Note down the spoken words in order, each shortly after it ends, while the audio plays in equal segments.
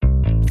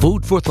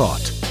Food for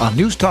Thought on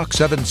News Talk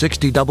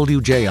 760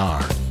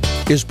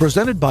 WJR is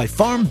presented by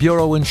Farm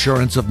Bureau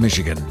Insurance of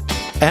Michigan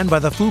and by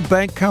the Food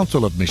Bank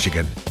Council of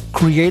Michigan,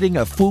 creating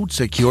a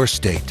food-secure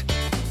state.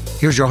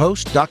 Here's your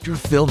host, Dr.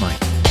 Phil Knight.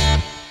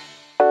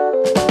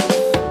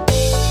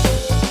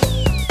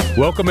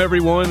 Welcome,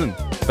 everyone, and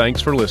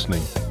thanks for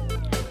listening.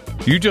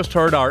 You just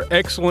heard our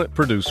excellent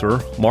producer,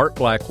 Mark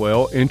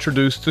Blackwell,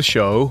 introduce the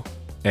show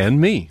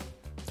and me.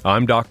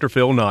 I'm Dr.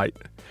 Phil Knight.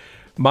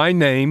 My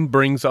name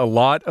brings a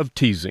lot of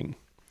teasing.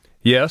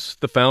 Yes,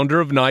 the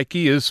founder of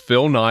Nike is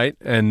Phil Knight,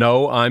 and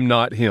no, I'm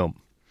not him.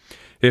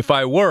 If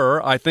I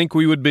were, I think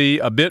we would be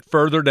a bit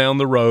further down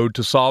the road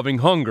to solving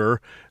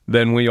hunger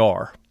than we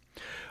are.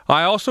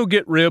 I also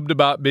get ribbed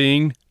about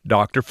being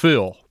Dr.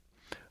 Phil.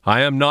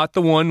 I am not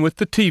the one with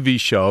the TV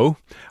show.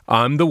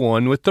 I'm the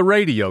one with the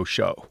radio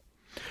show.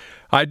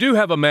 I do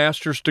have a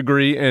master's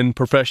degree in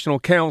professional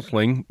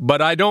counseling,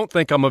 but I don't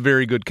think I'm a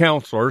very good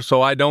counselor,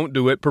 so I don't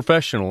do it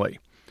professionally.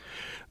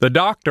 The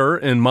doctor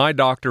in my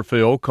Dr.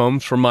 Phil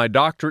comes from my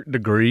doctorate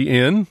degree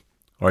in,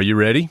 are you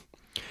ready?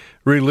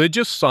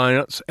 Religious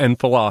science and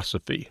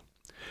philosophy.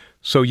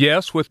 So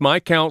yes, with my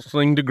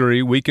counseling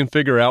degree, we can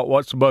figure out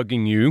what's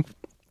bugging you.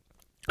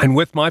 And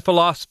with my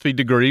philosophy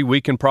degree,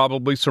 we can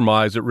probably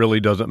surmise it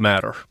really doesn't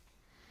matter.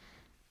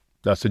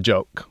 That's a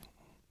joke.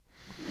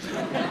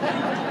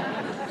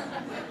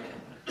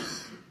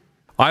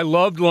 I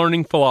loved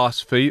learning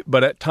philosophy,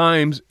 but at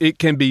times it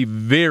can be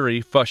very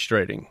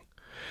frustrating.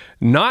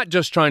 Not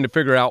just trying to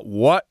figure out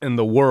what in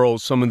the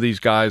world some of these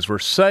guys were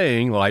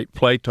saying, like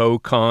Plato,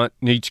 Kant,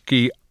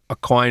 Nietzsche,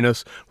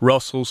 Aquinas,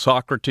 Russell,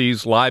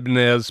 Socrates,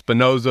 Leibniz,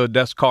 Spinoza,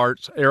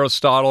 Descartes,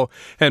 Aristotle,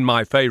 and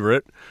my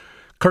favorite,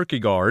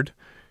 Kierkegaard,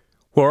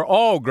 who are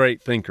all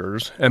great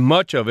thinkers, and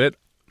much of it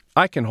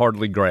I can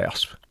hardly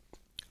grasp.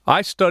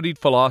 I studied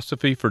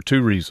philosophy for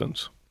two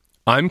reasons.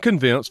 I'm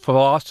convinced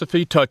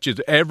philosophy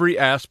touches every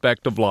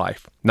aspect of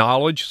life: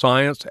 knowledge,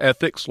 science,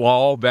 ethics,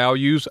 law,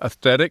 values,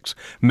 aesthetics,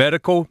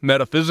 medical,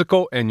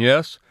 metaphysical, and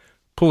yes,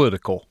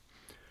 political.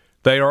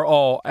 They are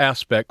all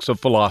aspects of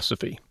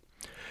philosophy.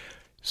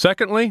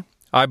 Secondly,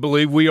 I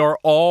believe we are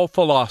all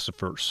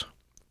philosophers.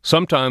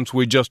 Sometimes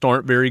we just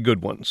aren't very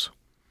good ones.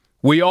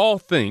 We all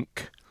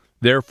think,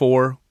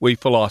 therefore we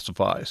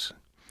philosophize.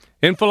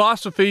 In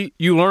philosophy,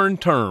 you learn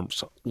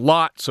terms,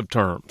 lots of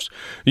terms.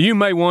 You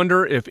may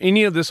wonder if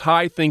any of this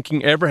high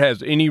thinking ever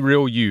has any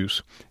real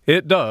use.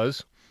 It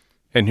does,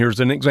 and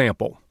here's an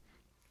example.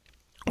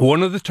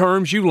 One of the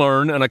terms you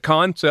learn, and a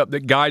concept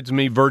that guides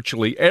me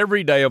virtually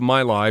every day of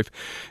my life,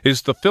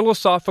 is the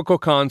philosophical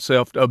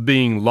concept of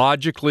being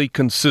logically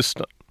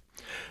consistent.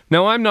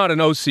 Now, I'm not an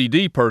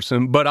OCD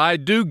person, but I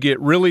do get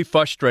really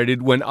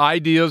frustrated when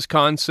ideas,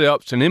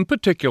 concepts, and in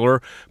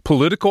particular,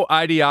 political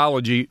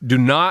ideology do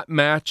not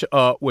match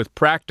up with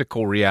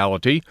practical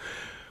reality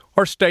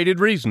or stated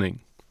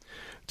reasoning.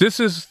 This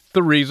is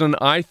the reason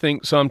I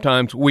think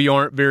sometimes we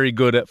aren't very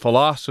good at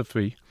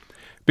philosophy,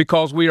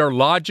 because we are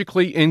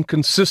logically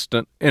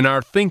inconsistent in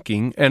our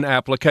thinking and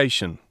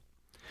application.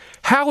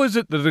 How is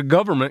it that the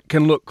government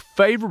can look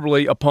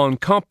favorably upon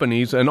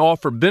companies and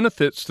offer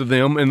benefits to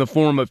them in the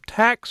form of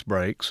tax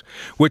breaks,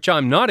 which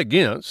I'm not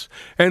against,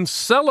 and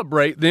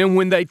celebrate them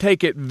when they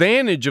take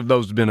advantage of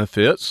those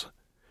benefits,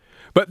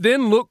 but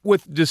then look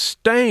with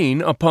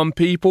disdain upon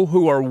people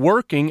who are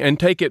working and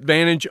take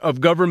advantage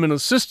of government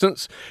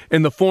assistance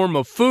in the form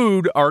of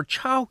food or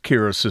child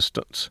care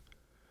assistance?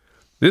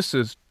 This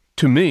is,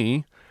 to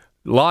me,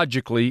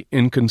 logically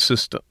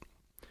inconsistent.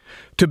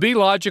 To be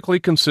logically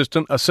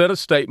consistent, a set of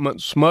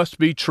statements must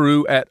be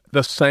true at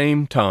the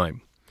same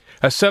time.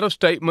 A set of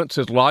statements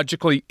is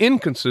logically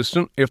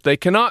inconsistent if they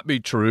cannot be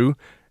true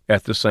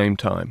at the same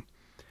time.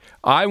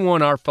 I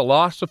want our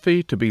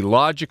philosophy to be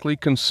logically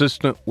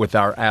consistent with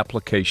our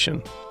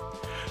application.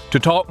 To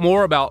talk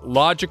more about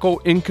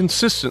logical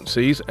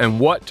inconsistencies and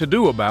what to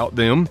do about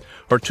them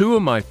are two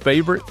of my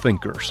favorite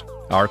thinkers.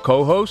 Our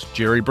co-host,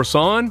 Jerry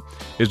Brisson,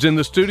 is in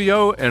the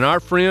studio, and our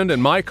friend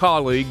and my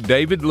colleague,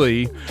 David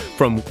Lee,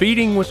 from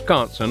Feeding,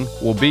 Wisconsin,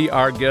 will be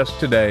our guest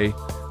today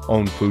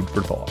on Food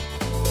for Thought.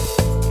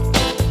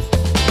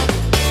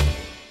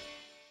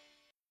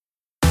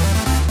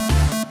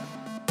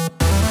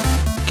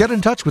 Get in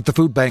touch with the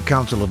Food Bank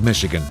Council of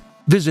Michigan.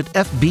 Visit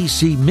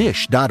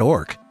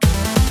fbcmich.org.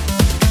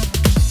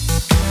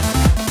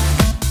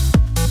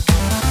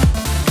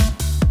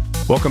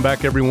 Welcome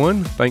back,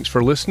 everyone. Thanks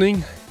for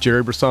listening.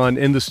 Jerry Brisson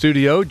in the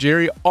studio.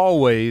 Jerry,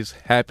 always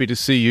happy to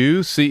see you,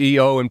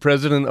 CEO and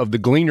president of the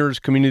Gleaners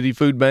Community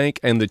Food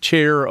Bank and the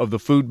chair of the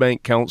Food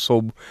Bank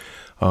Council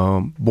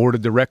Board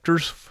of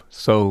Directors.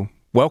 So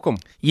welcome.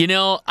 You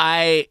know,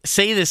 I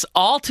say this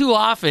all too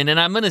often, and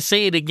I'm going to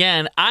say it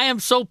again. I am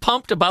so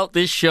pumped about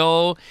this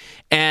show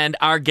and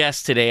our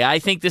guest today. I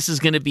think this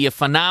is going to be a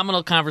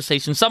phenomenal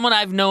conversation. Someone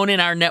I've known in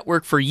our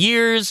network for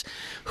years,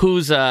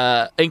 who's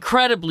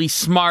incredibly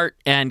smart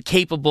and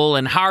capable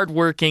and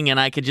hardworking, and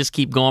I could just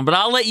keep going. But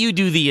I'll let you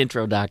do the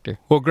intro, Doctor.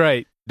 Well,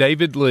 great.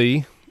 David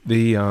Lee,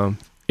 the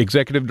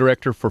Executive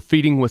Director for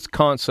Feeding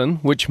Wisconsin,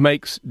 which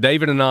makes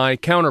David and I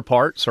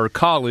counterparts, or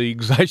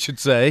colleagues, I should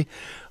say.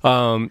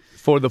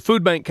 For the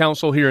Food Bank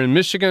Council here in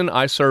Michigan,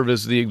 I serve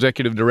as the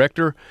Executive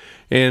Director.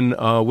 In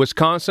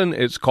Wisconsin,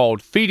 it's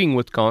called Feeding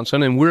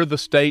Wisconsin, and we're the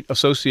state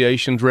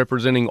associations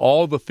representing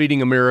all the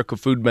Feeding America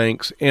food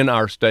banks in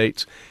our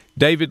states.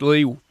 David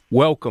Lee,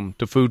 welcome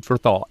to Food for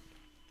Thought.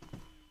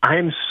 I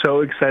am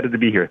so excited to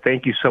be here.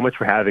 Thank you so much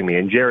for having me.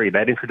 And Jerry,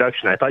 that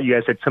introduction, I thought you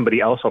guys had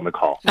somebody else on the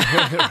call.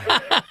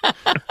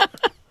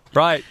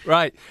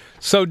 Right.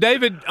 So,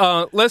 David,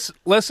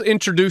 let's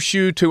introduce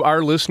you to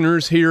our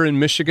listeners here in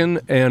Michigan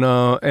and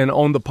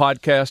on the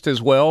podcast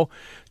as well.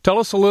 Tell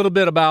us a little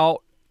bit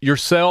about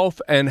yourself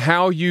and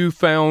how you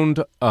found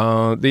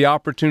the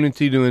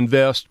opportunity to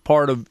invest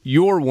part of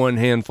your one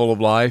handful of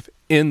life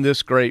in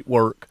this great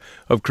work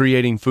of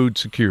creating food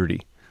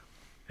security.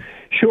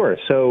 Sure.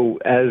 So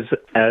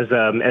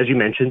as you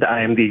mentioned,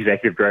 I am the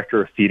Executive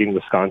Director of Feeding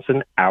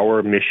Wisconsin.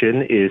 Our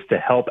mission is to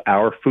help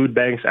our food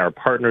banks, our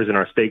partners, and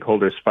our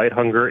stakeholders fight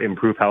hunger,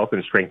 improve health,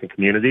 and strengthen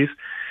communities.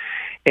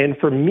 And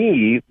for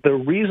me, the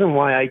reason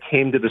why I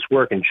came to this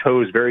work and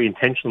chose very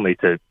intentionally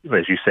to,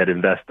 as you said,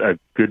 invest a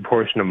good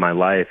portion of my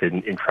life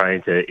in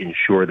trying to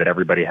ensure that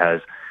everybody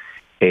has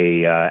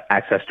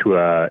access to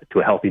a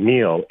healthy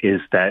meal is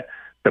that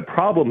the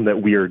problem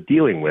that we are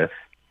dealing with,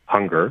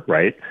 hunger,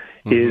 right,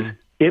 is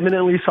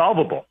imminently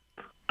solvable.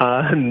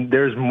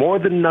 There's more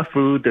than enough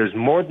food, there's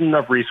more than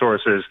enough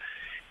resources,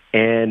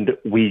 and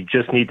we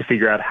just need to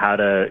figure out how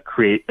to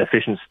create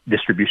efficient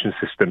distribution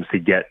systems to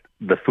get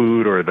the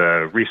food or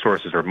the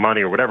resources or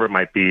money or whatever it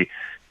might be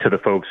to the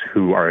folks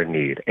who are in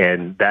need.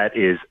 And that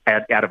is,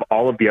 out of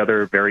all of the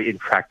other very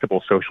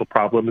intractable social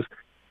problems,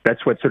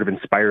 that's what sort of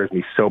inspires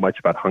me so much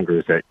about hunger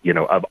is that,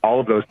 of all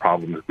of those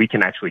problems, we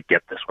can actually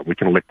get this one. We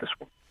can lick this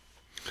one.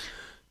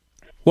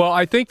 Well,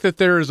 I think that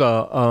there's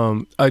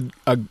a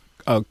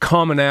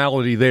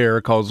commonality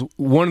there because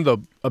one of the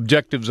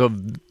objectives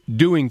of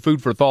doing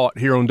Food for Thought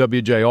here on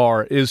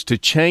WJR is to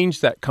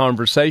change that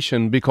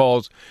conversation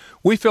because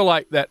we feel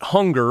like that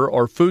hunger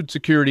or food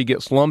security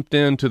gets lumped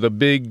into the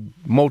big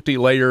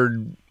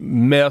multi-layered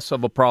mess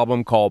of a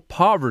problem called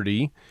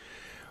poverty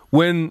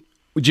when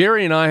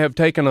Jerry and I have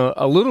taken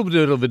a little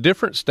bit of a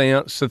different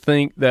stance to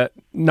think that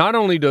not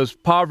only does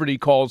poverty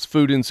cause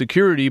food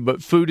insecurity,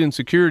 but food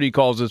insecurity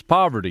causes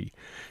poverty.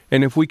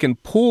 And if we can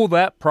pull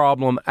that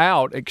problem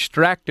out,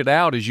 extract it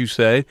out, as you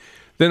say,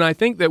 then I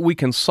think that we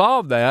can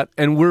solve that.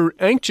 And we're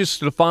anxious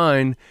to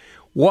find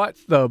what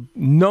the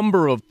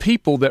number of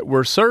people that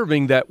we're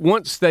serving that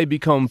once they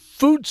become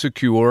food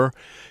secure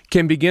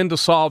can begin to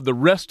solve the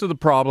rest of the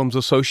problems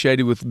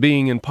associated with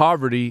being in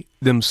poverty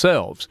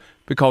themselves,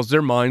 because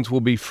their minds will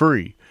be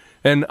free.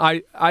 And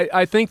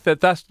I think that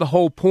that's the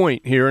whole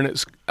point here.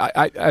 And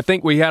I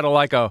think we had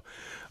a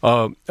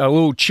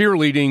little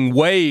cheerleading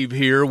wave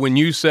here when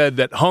you said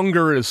that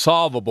hunger is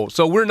solvable.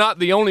 So we're not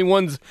the only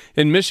ones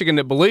in Michigan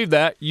that believe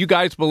that. You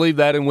guys believe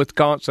that in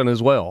Wisconsin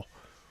as well.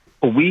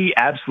 We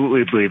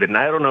absolutely believe it. And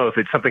I don't know if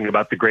it's something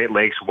about the Great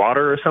Lakes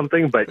water or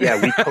something, but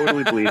yeah, we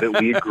totally believe it.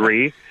 We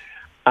agree.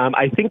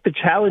 I think the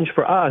challenge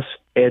for us,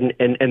 and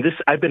this,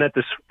 I've been at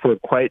this for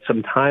quite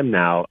some time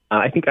now.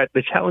 I think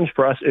the challenge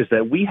for us is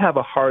that we have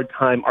a hard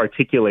time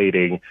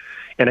articulating,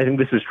 and I think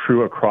this is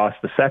true across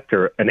the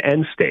sector, an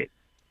end state.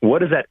 What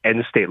does that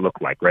end state look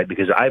like, right?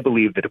 Because I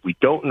believe that if we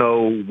don't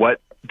know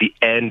what the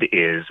end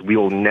is, we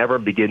will never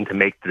begin to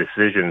make the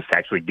decisions to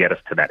actually get us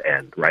to that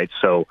end, right?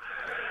 So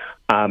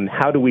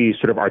how do we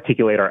sort of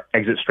articulate our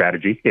exit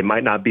strategy? It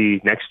might not be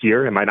next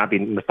year. It might not be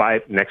in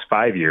the next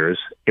 5 years.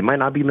 It might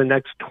not be in the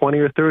next 20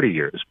 or 30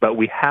 years. But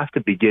we have to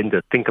begin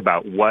to think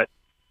about what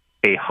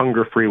a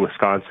hunger-free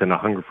Wisconsin, a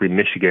hunger-free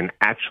Michigan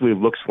actually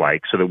looks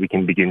like so that we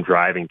can begin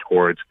driving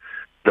towards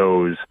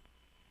those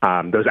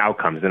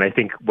outcomes. And I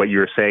think what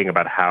you're saying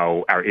about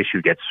how our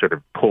issue gets sort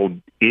of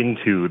pulled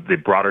into the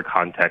broader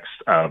context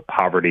of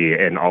poverty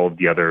and all of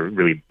the other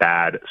really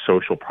bad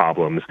social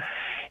problems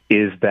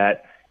is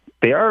that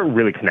they are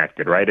really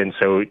connected, right? And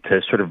so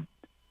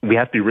we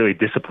have to be really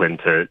disciplined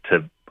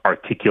to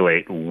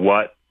articulate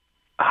what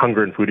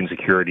hunger and food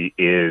insecurity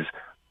is,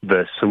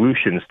 the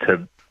solutions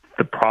to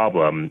the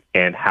problem,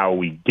 and how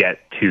we get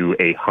to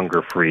a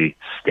hunger-free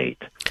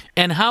state.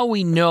 And how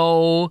we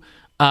know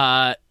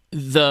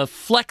the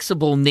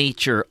flexible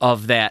nature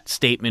of that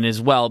statement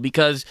as well,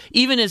 because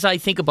even as I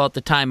think about the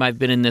time I've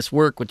been in this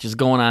work, which is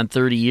going on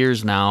 30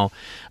 years now,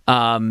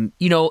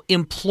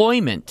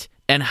 employment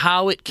and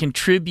how it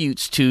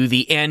contributes to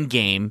the end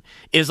game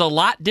is a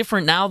lot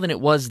different now than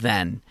it was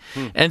then.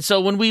 And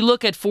so when we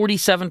look at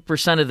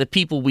 47% of the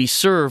people we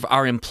serve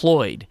are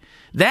employed,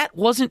 that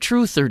wasn't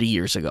true 30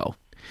 years ago.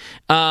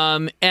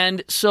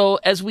 And so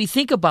as we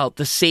think about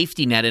the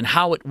safety net and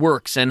how it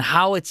works and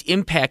how it's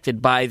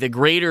impacted by the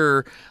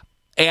greater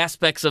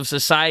aspects of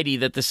society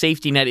that the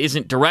safety net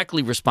isn't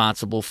directly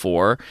responsible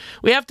for,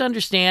 we have to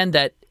understand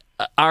that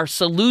our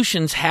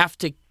solutions have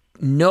to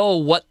know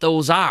what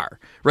those are,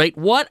 right?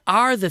 What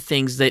are the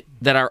things that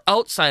are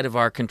outside of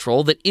our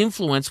control that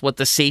influence what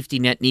the safety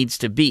net needs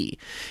to be?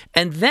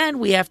 And then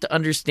we have to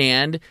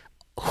understand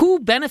who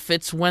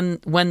benefits when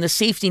the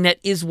safety net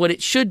is what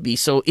it should be?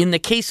 So in the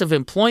case of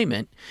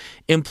employment,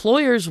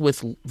 employers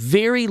with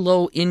very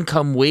low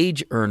income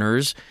wage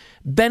earners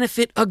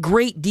benefit a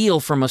great deal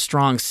from a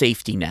strong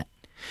safety net.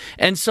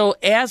 And so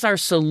as our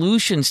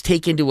solutions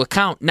take into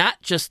account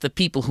not just the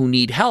people who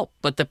need help,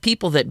 but the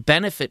people that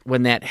benefit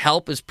when that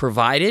help is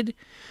provided,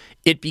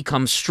 it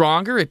becomes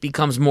stronger, it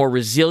becomes more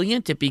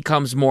resilient, it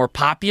becomes more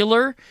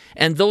popular,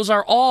 and those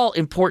are all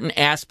important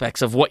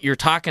aspects of what you're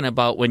talking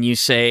about when you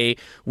say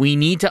we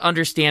need to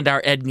understand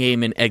our end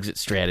game and exit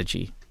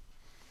strategy.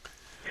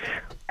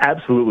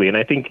 Absolutely, and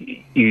I think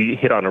you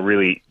hit on a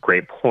really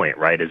great point,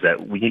 right? Is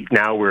that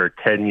we're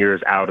 10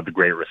 years out of the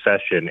Great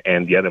Recession,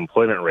 and the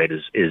unemployment rate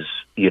is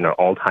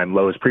all-time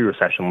lows,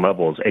 pre-recession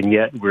levels, and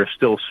yet we're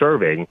still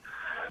serving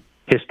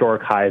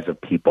historic highs of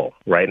people,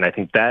 right? And I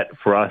think that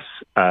for us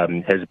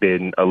has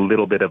been a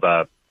little bit of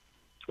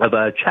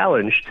a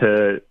challenge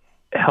to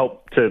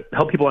help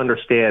people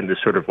understand this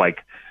sort of like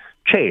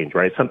change,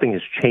 right? Something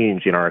has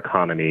changed in our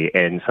economy,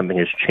 and something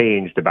has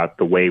changed about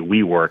the way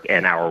we work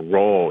and our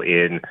role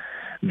in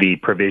the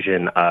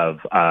provision of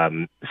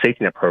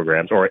safety net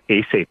programs or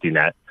a safety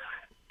net,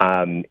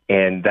 and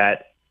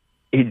that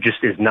it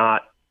just is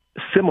not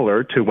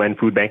similar to when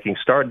food banking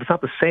started. It's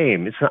not the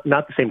same. It's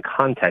not the same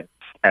context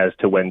as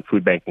to when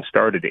food banking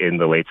started in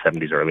the late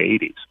 70s, early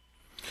 80s.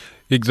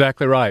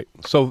 Exactly right.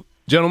 So,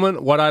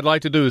 gentlemen, what I'd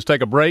like to do is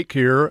take a break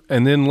here,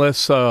 and then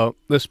let's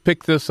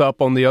pick this up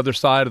on the other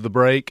side of the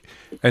break.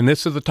 And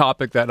this is a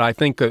topic that I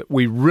think that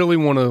we really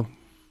want to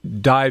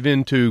dive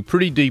into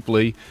pretty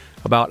deeply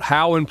about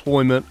how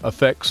employment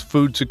affects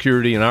food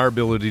security and our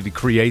ability to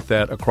create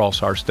that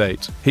across our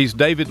states. He's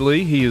David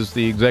Lee. He is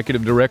the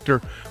Executive Director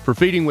for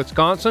Feeding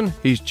Wisconsin.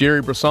 He's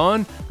Jerry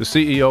Brisson, the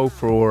CEO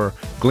for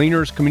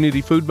Gleaners Community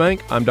Food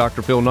Bank. I'm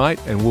Dr. Phil Knight,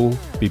 and we'll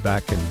be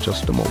back in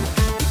just a moment.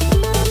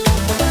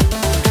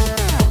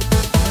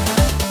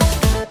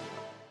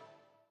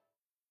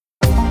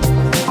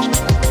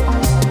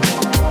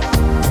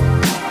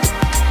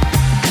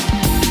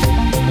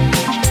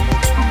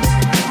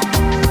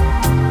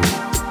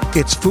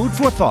 It's Food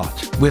for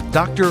Thought with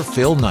Dr.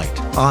 Phil Knight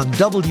on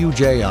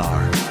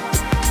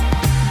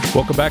WJR.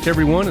 Welcome back,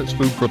 everyone. It's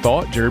Food for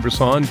Thought. Jerry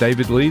Brisson,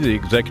 David Lee, the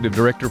Executive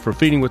Director for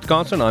Feeding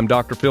Wisconsin. I'm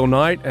Dr. Phil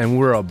Knight, and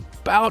we're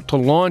about to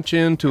launch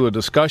into a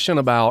discussion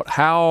about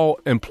how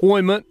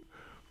employment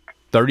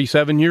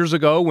 37 years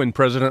ago, when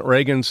President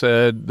Reagan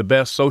said the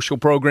best social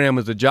program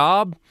is a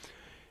job,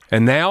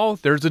 and now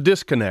there's a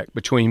disconnect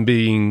between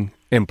being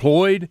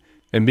employed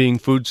and being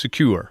food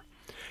secure.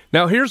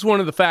 Now, here's one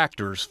of the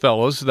factors,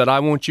 fellas, that I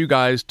want you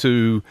guys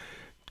to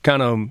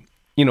kind of,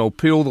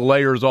 peel the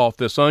layers off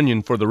this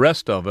onion for the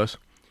rest of us.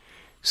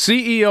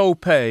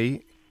 CEO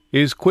pay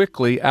is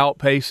quickly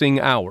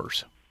outpacing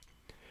ours.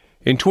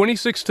 In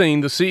 2016,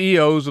 the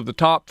CEOs of the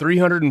top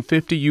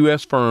 350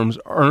 U.S. firms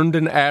earned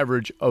an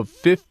average of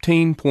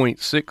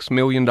 $15.6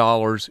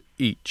 million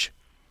each.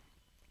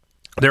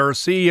 There are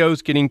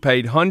CEOs getting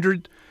paid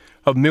hundreds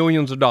of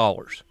millions of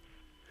dollars.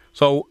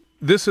 So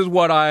this is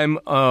what I'm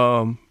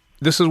going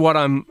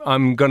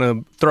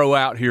to throw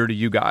out here to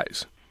you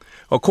guys.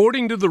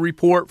 According to the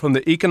report from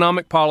the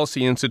Economic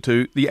Policy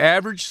Institute, the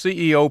average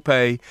CEO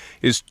pay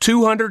is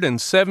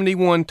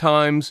 271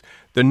 times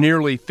the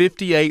nearly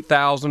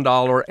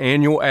 $58,000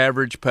 annual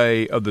average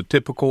pay of the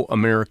typical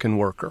American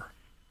worker.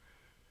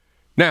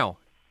 Now,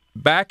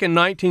 back in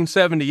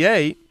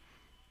 1978,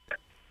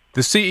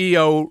 the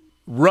CEO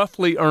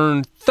roughly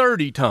earned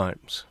 30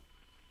 times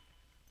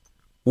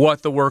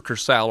what the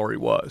worker's salary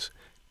was.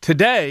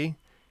 Today,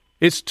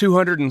 it's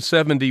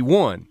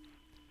 271.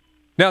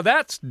 Now,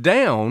 that's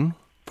down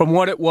from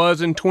what it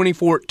was in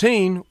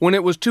 2014 when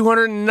it was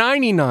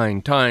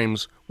 299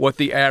 times what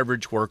the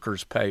average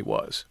worker's pay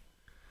was.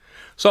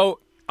 So,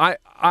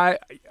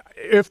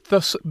 if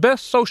the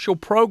best social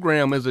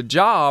program is a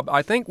job,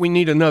 I think we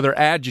need another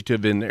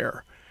adjective in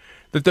there.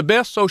 That the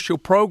best social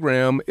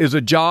program is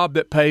a job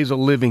that pays a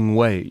living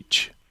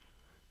wage.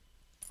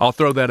 I'll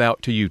throw that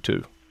out to you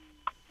two.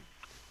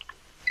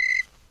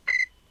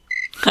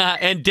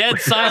 And dead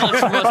silence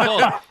from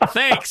us both.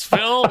 Thanks,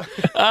 Phil. All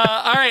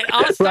right,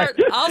 I'll start.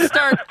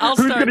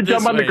 Who's going to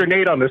jump on the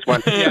grenade on this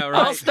one? Yeah,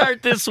 right. I'll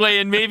start this way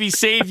and maybe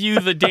save you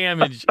the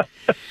damage.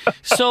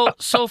 So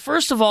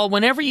first of all,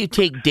 whenever you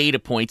take data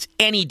points,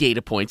 any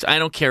data points, I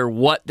don't care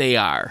what they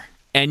are,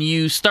 and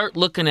you start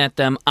looking at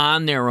them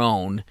on their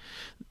own,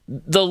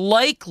 the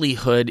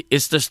likelihood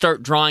is to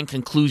start drawing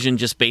conclusion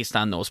just based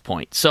on those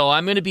points. So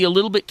I'm going to be a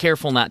little bit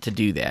careful not to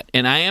do that.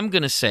 And I am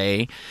going to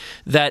say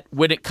that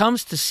when it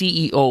comes to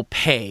CEO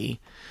pay,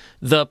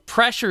 the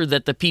pressure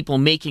that the people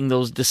making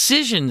those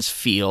decisions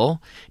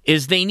feel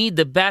is they need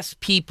the best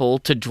people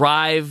to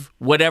drive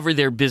whatever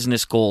their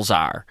business goals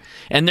are.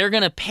 And they're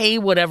going to pay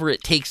whatever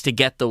it takes to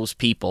get those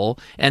people,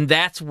 and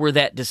that's where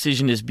that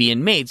decision is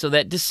being made. So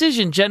that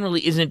decision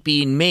generally isn't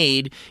being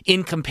made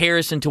in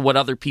comparison to what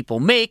other people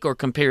make or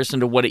comparison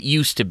to what it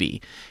used to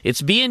be.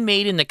 It's being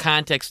made in the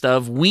context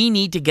of we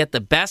need to get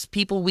the best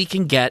people we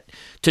can get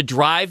to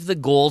drive the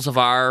goals of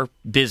our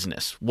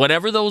business,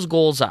 whatever those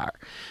goals are.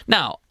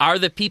 Now, are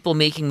the people people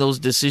making those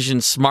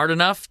decisions smart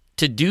enough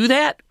to do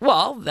that?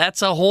 Well,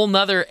 that's a whole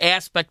nother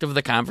aspect of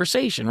the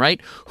conversation, right?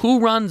 Who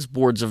runs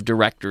boards of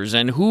directors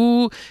and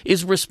who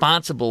is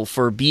responsible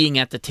for being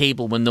at the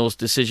table when those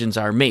decisions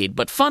are made?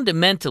 But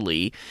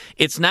fundamentally,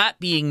 it's not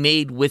being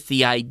made with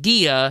the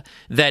idea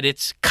that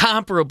it's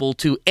comparable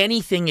to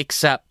anything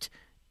except,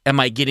 am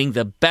I getting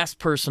the best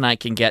person I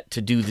can get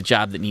to do the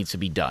job that needs to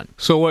be done?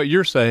 So what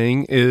you're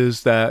saying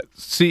is that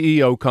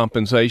CEO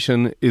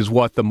compensation is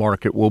what the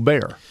market will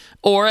bear.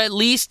 Or at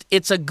least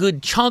it's a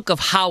good chunk of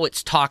how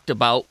it's talked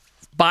about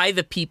by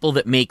the people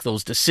that make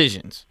those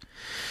decisions.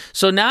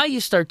 So now you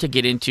start to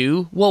get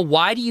into, well,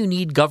 why do you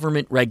need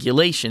government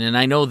regulation? And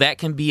I know that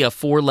can be a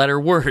 4-letter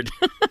word.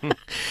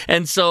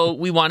 And so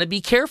we want to be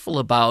careful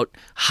about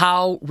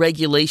how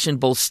regulation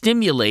both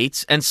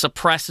stimulates and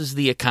suppresses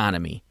the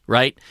economy,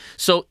 right?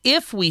 So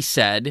if we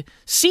said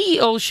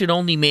CEOs should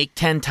only make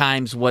 10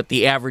 times what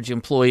the average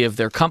employee of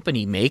their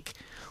company make,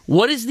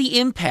 what is the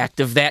impact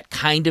of that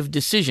kind of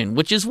decision?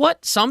 Which is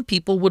what some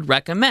people would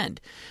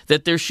recommend,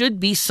 that there should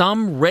be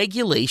some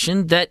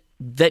regulation that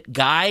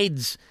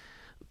guides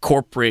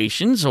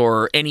corporations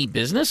or any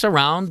business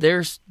around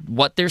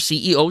what their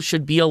CEO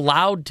should be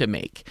allowed to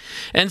make.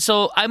 And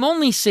so I'm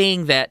only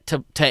saying that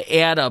to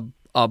add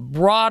a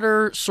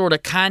broader sort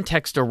of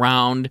context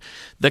around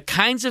the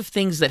kinds of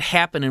things that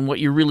happen and what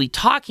you're really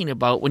talking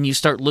about when you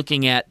start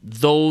looking at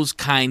those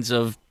kinds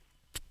of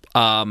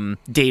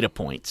data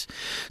points.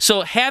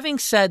 So having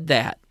said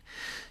that,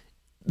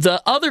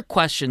 the other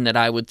question that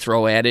I would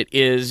throw at it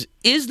is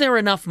there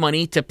enough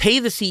money to pay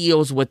the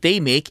CEOs what they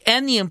make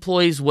and the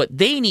employees what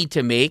they need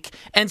to make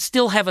and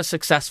still have a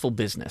successful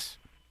business?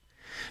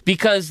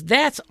 Because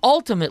that's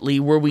ultimately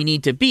where we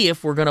need to be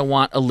if we're going to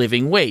want a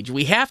living wage.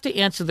 We have to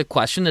answer the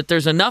question that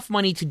there's enough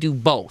money to do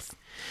both.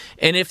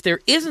 And if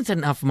there isn't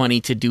enough money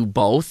to do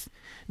both,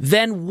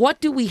 then what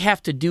do we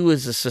have to do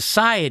as a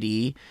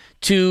society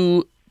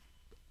to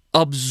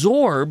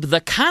absorb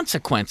the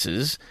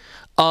consequences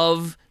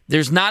of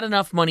there's not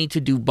enough money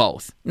to do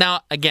both?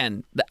 Now,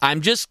 again,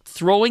 I'm just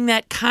throwing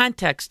that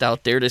context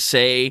out there to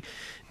say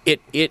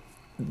it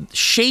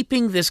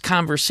shaping this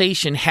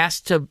conversation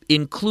has to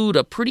include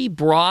a pretty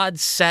broad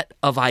set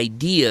of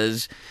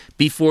ideas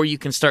before you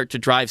can start to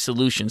drive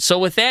solutions. So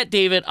with that,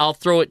 David, I'll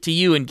throw it to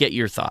you and get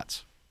your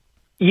thoughts.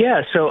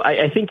 Yeah, so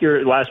I think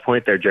your last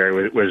point there,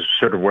 Jerry, was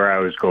sort of where I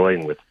was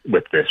going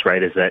with this,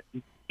 right, is that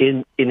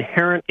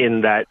inherent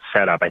in that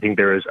setup, I think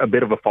there is a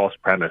bit of a false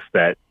premise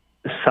that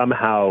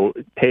somehow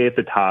pay at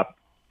the top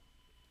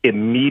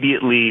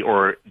immediately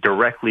or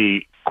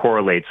directly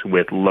correlates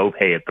with low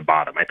pay at the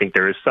bottom. I think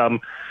there is some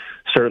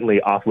certainly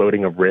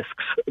offloading of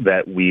risks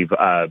that we've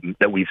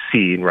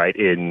seen, right,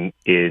 in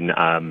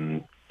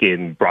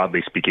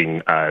broadly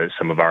speaking,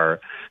 some of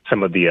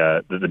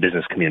the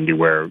business community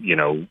where, you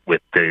know,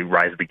 with the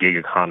rise of the gig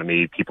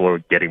economy, people are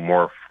getting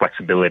more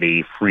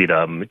flexibility,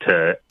 freedom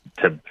to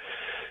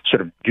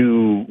sort of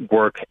do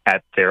work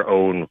at their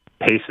own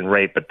pace and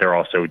rate, but they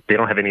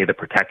don't have any of the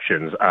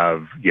protections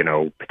of, you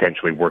know,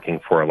 potentially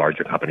working for a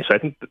larger company. So I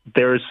think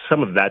there's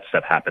some of that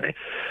stuff happening.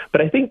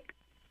 But I think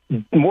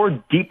more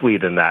deeply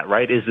than that,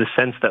 right, is the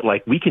sense that,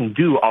 like, we can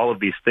do all of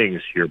these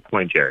things, to your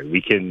point, Jerry.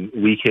 We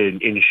can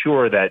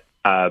ensure that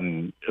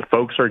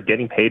folks are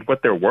getting paid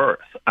what they're worth.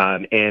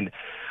 And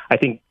I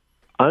think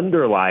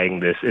underlying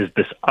this is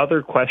this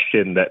other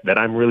question that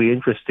I'm really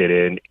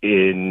interested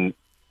in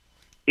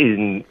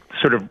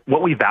sort of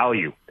what we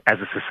value as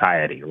a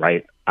society,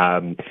 right?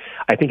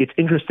 I think it's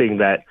interesting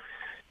that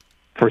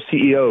for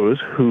CEOs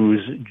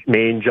whose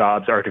main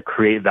jobs are to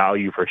create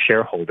value for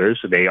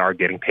shareholders, they are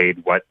getting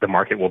paid what the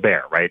market will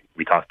bear, right?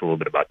 We talked a little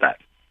bit about that.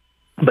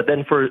 But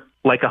then for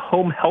like a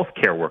home health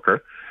care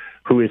worker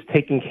who is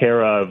taking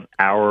care of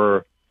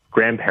our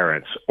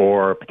grandparents,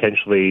 or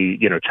potentially,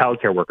 you know,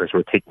 childcare workers who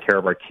are taking care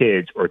of our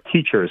kids, or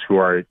teachers who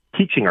are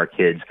teaching our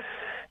kids,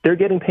 they're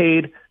getting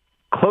paid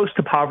close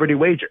to poverty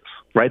wages,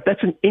 right?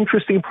 That's an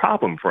interesting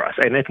problem for us.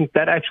 And I think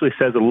that actually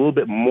says a little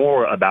bit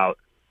more about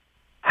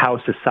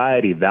how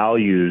society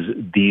values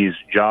these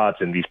jobs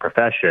and these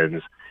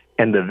professions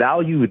and the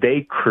value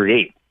they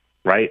create,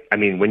 right? I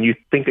mean, when you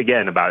think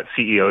again about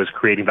CEOs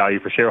creating value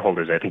for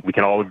shareholders, I think we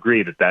can all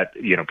agree that,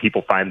 you know,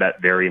 people find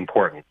that very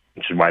important,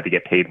 which is why they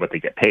get paid what they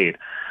get paid.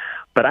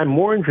 But I'm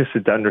more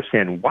interested to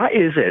understand, why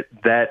is it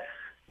that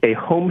a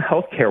home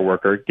health care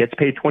worker gets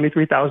paid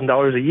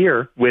 $23,000 a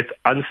year with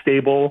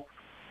unstable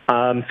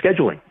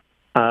scheduling?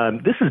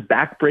 This is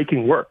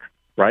backbreaking work,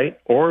 right?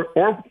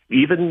 Or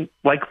even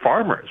like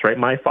farmers, right?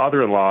 My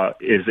father-in-law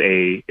is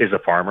a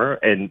farmer,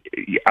 and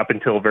up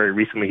until very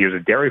recently, he was a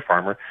dairy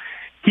farmer.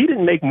 He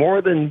didn't make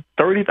more than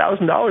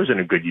 $30,000 in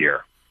a good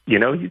year. You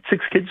know, he had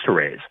 6 kids to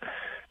raise.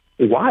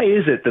 Why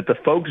is it that the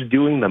folks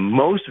doing the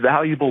most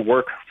valuable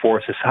work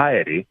for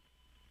society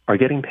are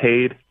getting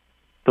paid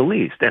the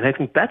least? And I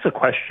think that's a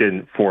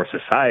question for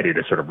society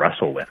to sort of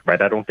wrestle with,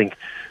 right? I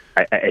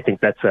think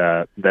that's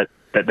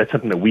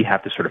something that we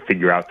have to sort of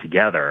figure out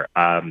together.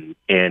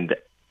 And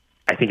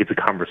I think it's a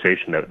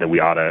conversation that we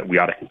ought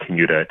to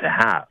continue to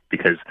have,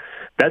 because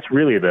that's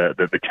really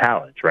the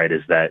challenge, right?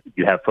 Is that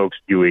you have folks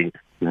doing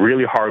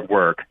really hard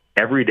work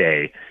every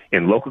day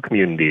in local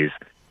communities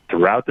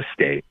throughout the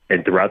state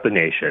and throughout the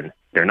nation.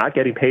 They're not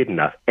getting paid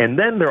enough. And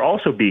then they're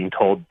also being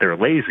told they're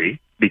lazy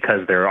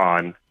because they're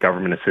on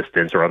government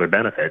assistance or other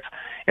benefits.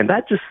 And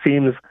that just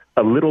seems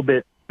a little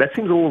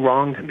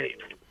wrong to me.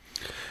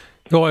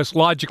 No, it's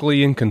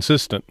logically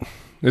inconsistent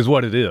is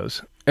what it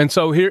is. And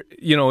so here,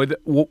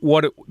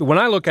 when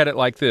I look at it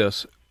like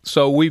this,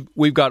 so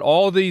we've got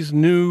all these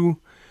new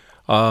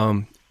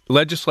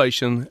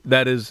legislation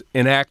that is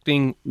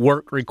enacting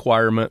work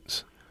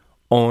requirements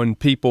on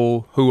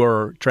people who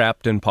are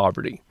trapped in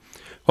poverty.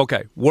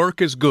 Okay,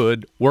 work is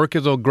good. Work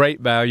is of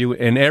great value,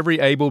 and every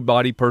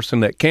able-bodied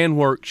person that can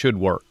work should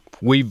work.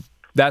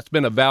 That's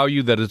been a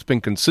value that has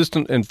been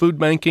consistent in food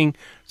banking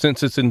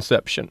since its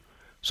inception.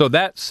 So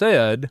that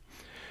said,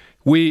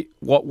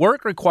 what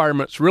work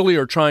requirements really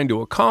are trying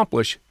to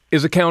accomplish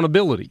is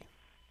accountability.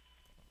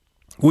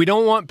 We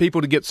don't want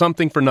people to get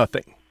something for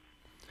nothing.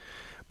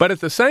 But at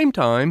the same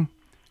time,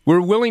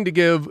 we're willing to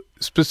give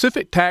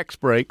specific tax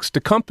breaks to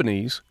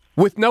companies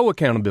with no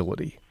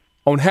accountability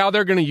on how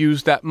they're going to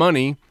use that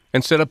money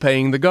instead of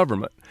paying the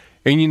government.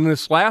 And in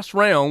this last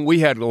round, we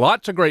had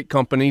lots of great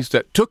companies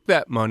that took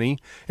that money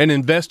and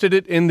invested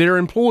it in their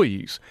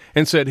employees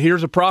and said,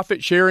 here's a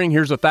profit sharing,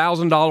 here's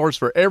 $1,000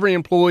 for every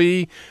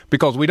employee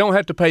because we don't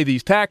have to pay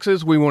these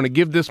taxes. We want to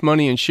give this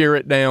money and share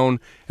it down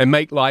and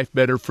make life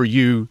better for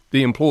you,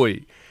 the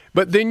employee.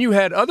 But then you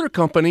had other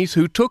companies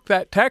who took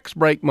that tax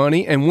break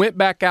money and went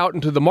back out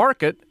into the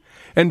market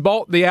and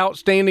bought the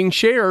outstanding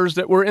shares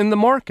that were in the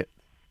market.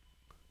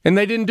 And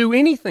they didn't do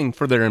anything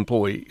for their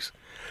employees.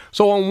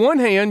 So on one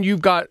hand,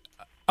 you've got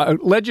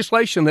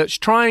legislation that's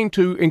trying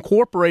to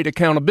incorporate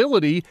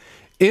accountability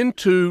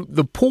into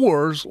the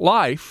poor's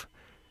life.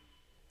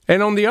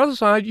 And on the other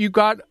side, you've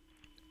got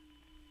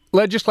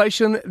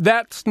legislation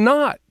that's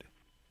not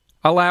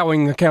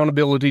allowing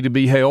accountability to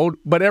be held,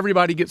 but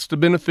everybody gets to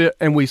benefit,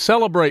 and we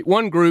celebrate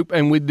one group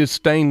and we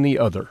disdain the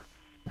other.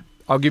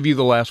 I'll give you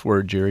the last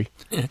word, Jerry.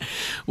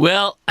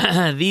 Well,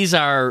 these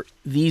are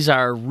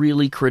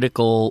really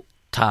critical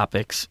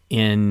topics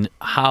in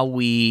how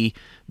we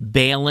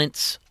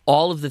balance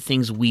all of the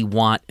things we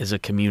want as a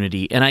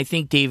community. And I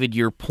think, David,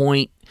 your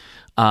point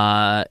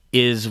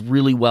is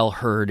really well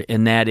heard,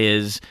 and that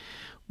is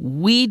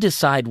we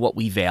decide what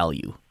we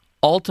value.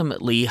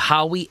 Ultimately,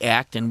 how we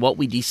act and what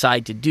we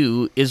decide to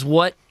do is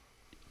what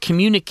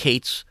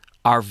communicates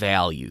our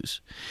values.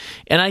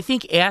 And I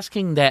think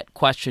asking that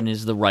question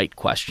is the right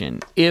question.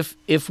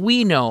 If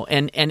we know,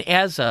 and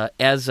as a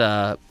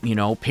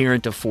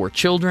parent of 4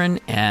 children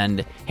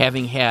and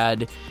having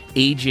had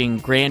aging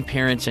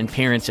grandparents and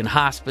parents in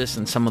hospice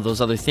and some of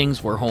those other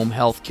things where home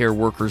health care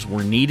workers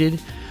were needed,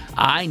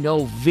 I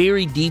know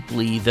very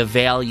deeply the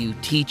value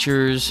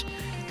teachers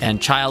and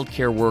child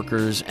care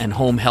workers and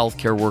home health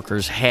care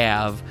workers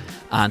have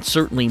on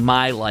certainly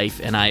my life,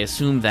 and I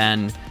assume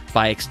then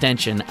by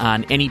extension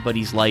on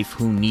anybody's life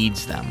who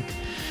needs them.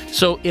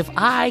 So if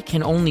I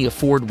can only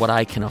afford what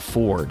I can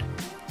afford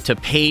to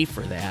pay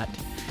for that,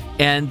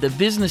 and the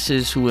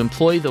businesses who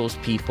employ those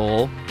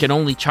people can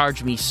only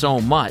charge me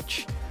so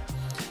much,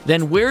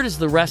 then where does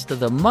the rest of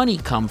the money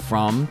come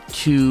from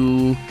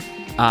to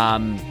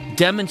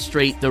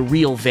demonstrate the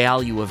real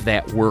value of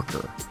that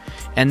worker?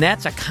 And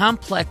that's a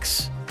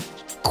complex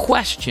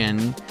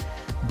question,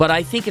 but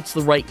I think it's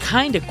the right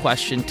kind of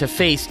question to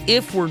face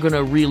if we're going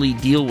to really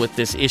deal with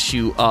this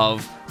issue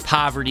of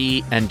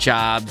poverty and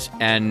jobs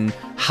and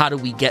how do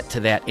we get to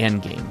that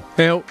end game.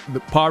 Well,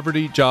 the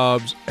poverty,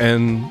 jobs,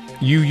 and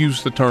you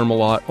use the term a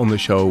lot on the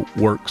show,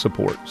 work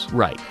supports.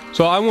 Right.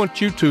 So I want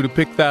you two to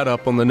pick that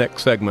up on the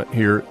next segment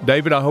here.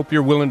 David, I hope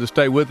you're willing to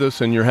stay with us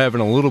and you're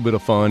having a little bit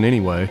of fun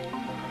anyway.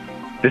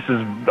 This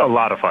is a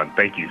lot of fun.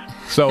 Thank you.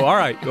 So, all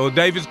right. Well,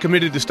 David's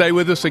committed to stay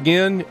with us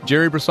again.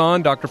 Jerry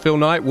Brisson, Dr. Phil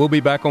Knight, we'll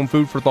be back on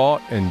Food for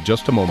Thought in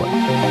just a moment.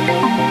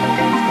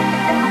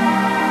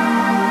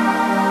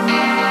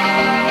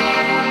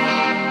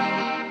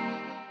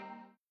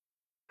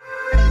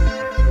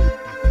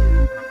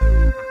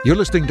 You're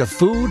listening to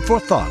Food for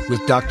Thought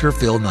with Dr.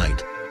 Phil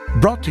Knight.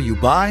 Brought to you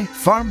by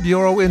Farm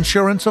Bureau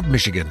Insurance of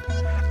Michigan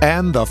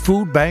and the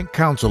Food Bank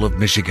Council of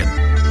Michigan.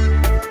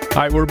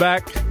 All right, we're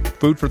back.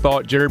 Food for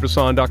Thought, Jerry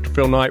Brisson, Dr.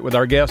 Phil Knight, with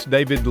our guest,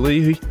 David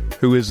Lee,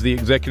 who is the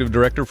Executive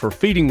Director for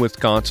Feeding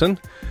Wisconsin.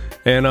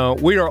 And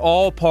we are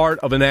all part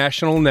of a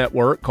national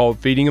network called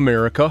Feeding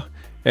America.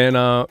 And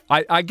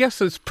I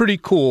guess it's pretty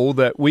cool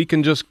that we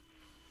can just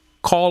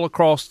call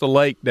across the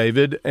lake,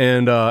 David,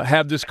 and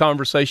have this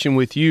conversation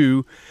with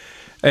you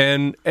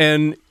and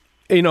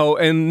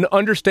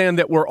understand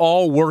that we're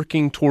all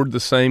working toward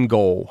the same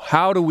goal.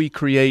 How do we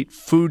create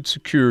food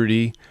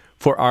security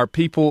for our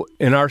people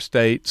in our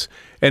states,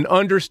 and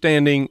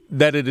understanding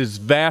that it is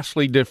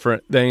vastly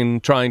different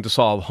than trying to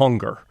solve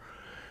hunger.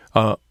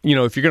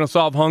 If you're going to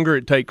solve hunger,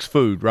 it takes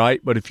food,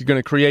 right? But if you're going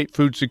to create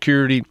food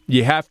security,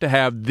 you have to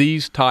have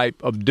these type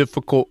of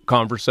difficult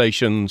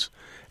conversations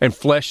and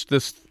flesh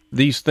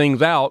these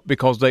things out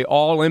because they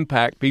all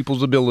impact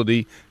people's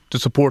ability to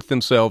support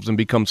themselves and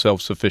become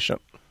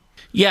self-sufficient.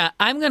 Yeah,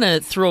 I'm going to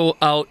throw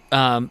out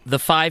the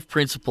 5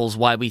 principles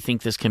why we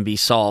think this can be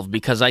solved,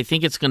 because I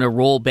think it's going to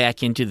roll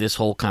back into this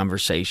whole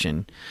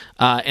conversation.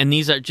 And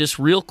these are just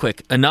real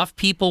quick. Enough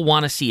people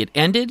want to see it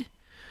ended.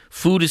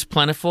 Food is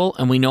plentiful,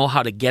 and we know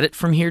how to get it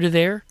from here to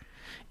there.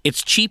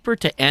 It's cheaper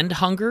to end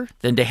hunger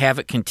than to have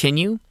it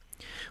continue.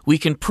 We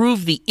can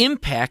prove the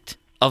impact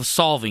of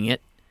solving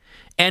it,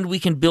 and we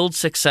can build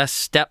success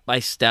step by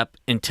step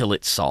until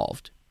it's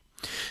solved.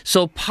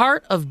 So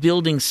part of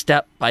building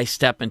step by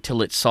step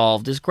until it's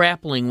solved is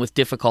grappling with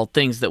difficult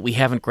things that we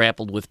haven't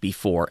grappled with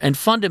before. And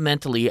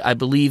fundamentally, I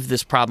believe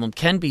this problem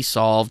can be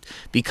solved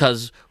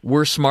because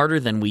we're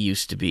smarter than we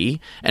used to be,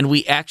 and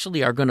we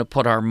actually are going to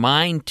put our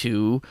mind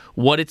to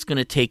what it's going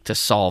to take to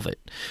solve it.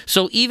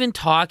 So even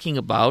talking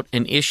about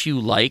an issue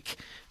like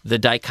the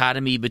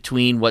dichotomy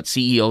between what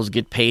CEOs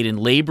get paid and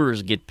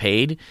laborers get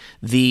paid,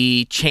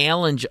 the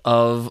challenge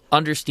of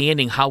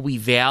understanding how we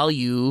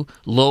value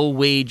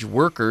low-wage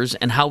workers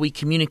and how we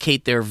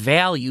communicate their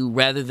value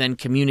rather than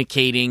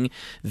communicating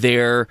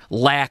their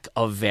lack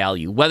of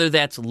value, whether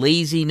that's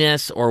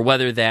laziness or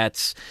whether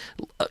that's,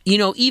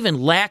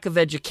 even lack of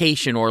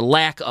education or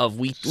lack of.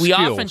 We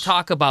often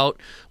talk about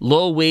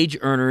low-wage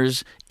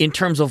earners in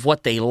terms of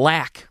what they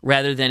lack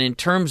rather than in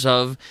terms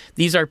of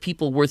these are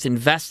people worth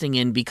investing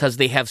in because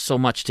they have so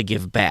much to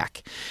give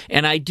back.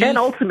 And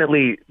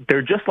ultimately,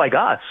 they're just like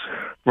us,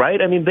 right?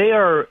 I mean, they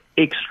are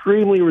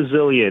extremely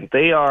resilient.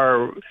 They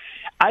are.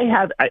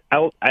 I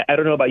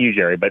don't know about you,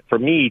 Jerry, but for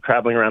me,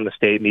 traveling around the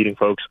state, meeting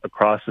folks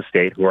across the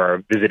state who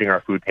are visiting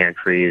our food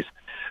pantries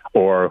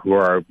or who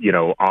are,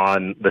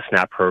 on the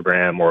SNAP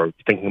program or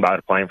thinking about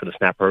applying for the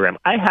SNAP program,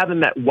 I haven't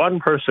met one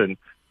person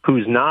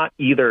who's not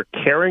either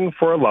caring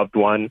for a loved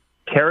one,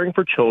 caring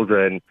for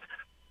children,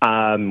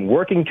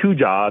 working 2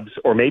 jobs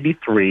or maybe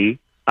 3,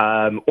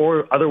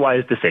 or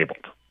otherwise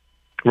disabled,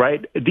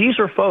 right? These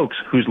are folks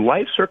whose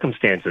life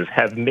circumstances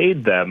have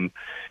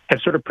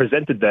sort of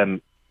presented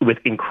them with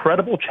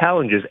incredible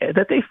challenges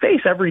that they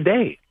face every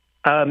day.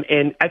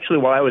 And actually,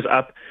 while I was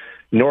up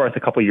north a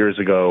couple of years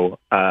ago,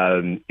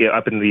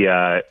 up in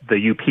the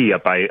UP,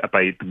 up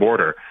by the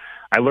border,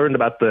 I learned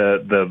about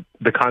the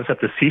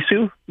concept of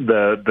sisu,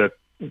 the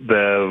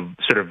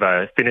sort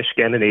of Finnish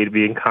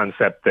Scandinavian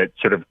concept that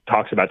sort of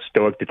talks about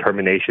stoic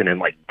determination and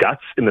like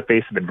guts in the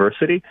face of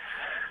adversity,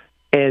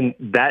 and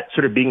that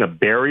sort of being a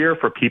barrier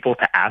for people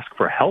to ask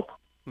for help.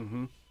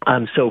 Mm-hmm.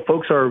 So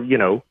folks are,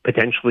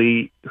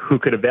 potentially who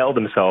could avail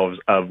themselves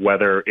of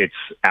whether it's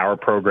our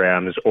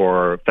programs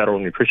or federal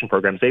nutrition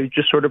programs. They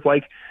just sort of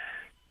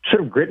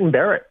grit and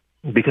bear it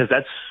because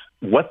that's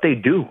what they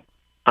do.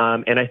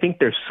 And I think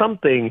there's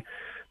something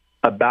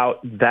about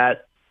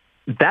that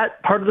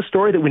part of the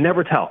story that we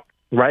never tell,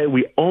 right?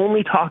 We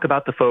only talk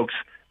about the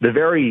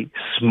very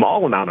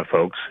small amount of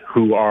folks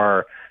who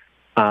are,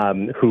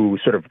 who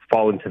sort of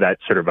fall into that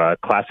sort of a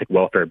classic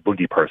welfare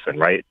boogie person,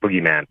 right?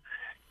 Boogeyman.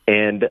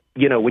 And,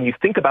 when you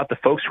think about the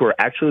folks who are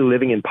actually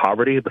living in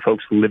poverty, the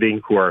folks who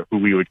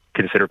we would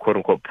consider quote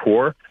unquote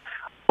poor,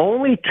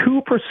 only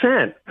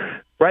 2%,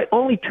 right?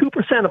 Only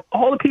 2% of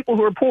all the people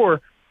who are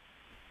poor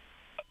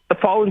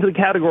fall into the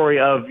category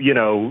of,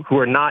 who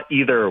are not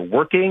either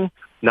working,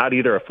 not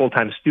either a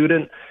full-time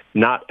student,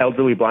 not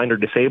elderly, blind, or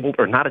disabled,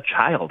 or not a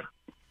child.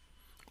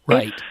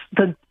 Right.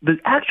 The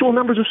actual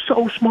numbers are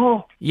so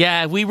small.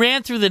 Yeah, we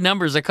ran through the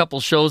numbers a couple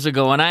shows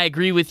ago, and I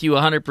agree with you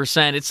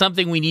 100%. It's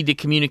something we need to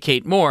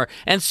communicate more,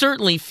 and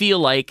certainly feel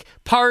like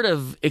part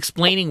of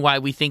explaining why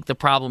we think the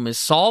problem is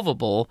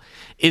solvable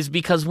is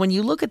because when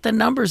you look at the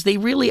numbers, they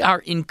really are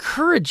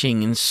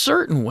encouraging in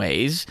certain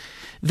ways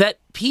that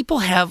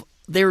people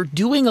they're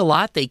doing a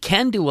lot, they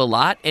can do a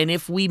lot, and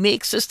if we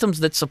make systems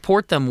that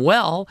support them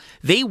well,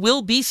 they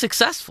will be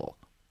successful.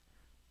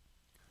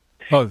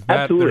 Oh,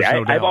 absolutely.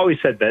 I've always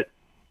said that.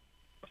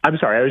 I'm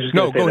sorry. I was just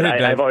going to say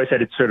that I've always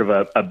said it's sort of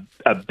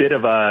a bit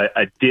of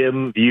a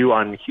dim view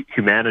on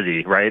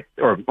humanity, right,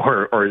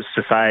 or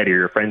society, or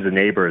your friends and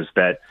neighbors,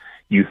 that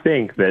you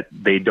think that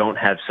they don't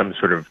have some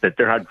sort of, that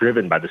they're not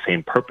driven by the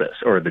same purpose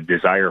or the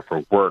desire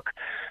for work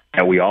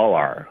that we all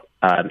are.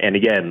 And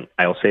again,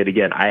 I'll say it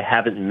again. I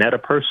haven't met a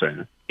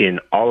person in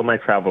all of my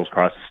travels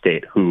across the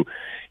state who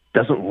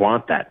doesn't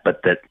want that,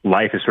 but that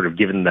life has sort of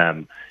given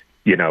them,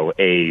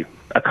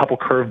 a couple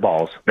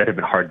curveballs that have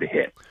been hard to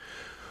hit.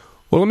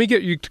 Well, let me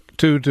get you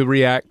to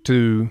react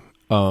to.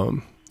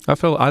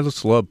 I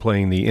just love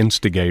playing the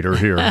instigator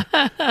here.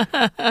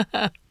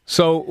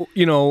 So,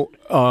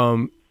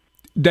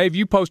 Dave,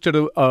 you posted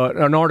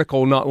an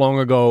article not long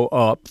ago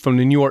up from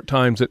the New York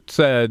Times that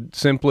said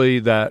simply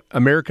that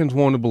Americans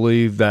want to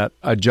believe that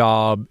a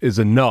job is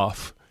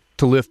enough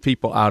to lift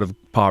people out of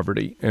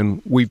poverty.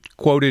 And we've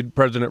quoted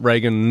President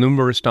Reagan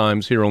numerous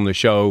times here on the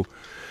show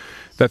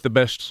that the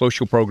best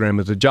social program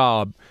is a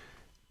job.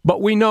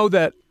 But we know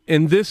that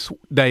in this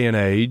day and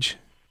age,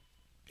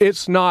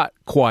 it's not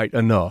quite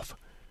enough.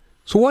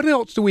 So what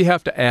else do we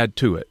have to add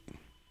to it?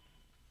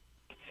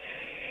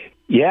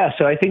 Yeah,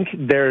 so I think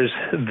there's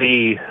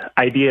the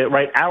idea,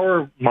 right?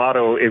 Our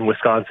motto in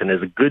Wisconsin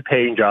is a good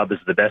paying job is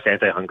the best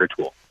anti-hunger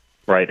tool.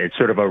 right? It's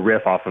sort of a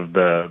riff off of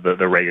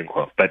the Reagan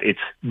quote, but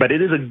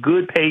it is a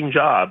good paying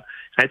job.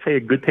 I'd say a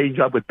good paying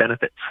job with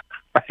benefits,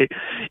 right,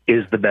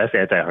 is the best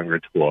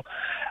anti-hunger tool.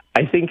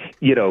 I think,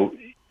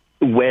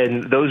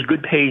 when those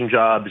good paying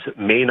jobs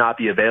may not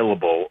be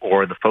available,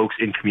 or the folks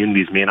in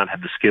communities may not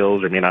have the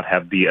skills or may not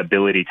have the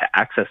ability to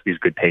access these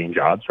good paying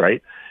jobs,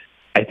 right?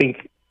 I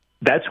think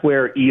that's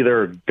where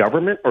either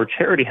government or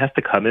charity has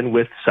to come in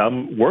with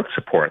some work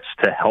supports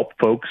to help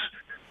folks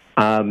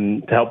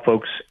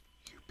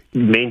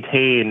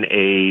maintain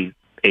a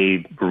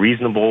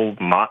reasonable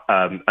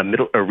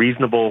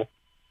reasonable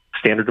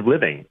standard of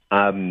living.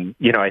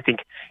 I think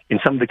in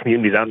some of the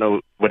communities, I don't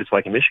know what it's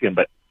like in Michigan,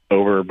 but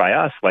over by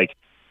us, like,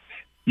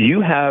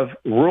 you have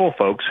rural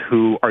folks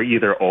who are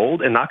either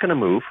old and not going to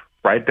move,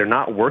 right? They're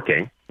not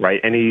working,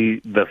 right?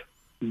 The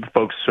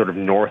folks sort of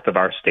north of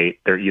our state,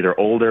 they're either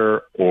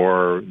older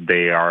or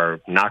they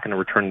are not going to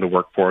return to the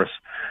workforce,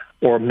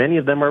 or many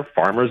of them are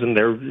farmers and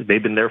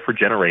they've been there for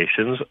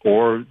generations,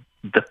 or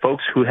the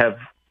folks who have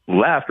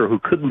left or who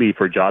could leave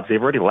for jobs,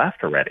 they've already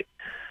left already.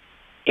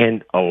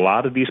 And a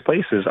lot of these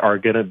places are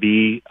going to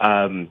be,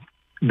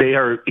 they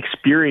are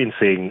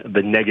experiencing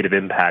the negative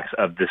impacts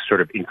of this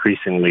sort of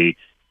increasingly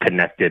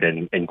connected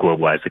and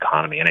globalized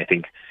economy. And I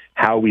think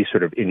how we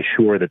sort of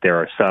ensure that there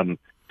are some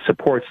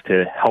supports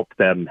to help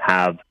them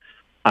have,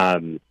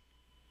 and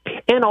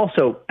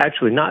also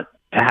actually not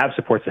to have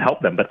supports to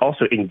help them, but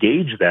also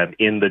engage them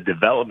in the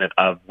development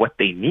of what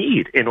they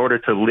need in order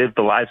to live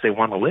the lives they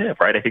want to live,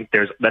 right? I think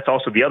that's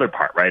also the other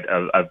part, right,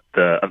 of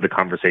the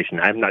conversation.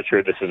 I'm not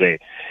sure this is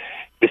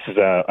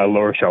a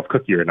lower shelf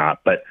cookie or not,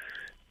 but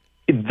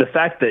the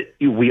fact that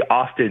we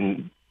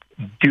often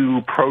do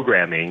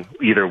programming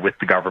either with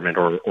the government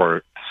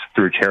or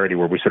through charity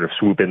where we sort of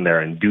swoop in there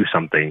and do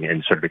something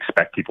and sort of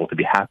expect people to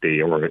be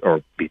happy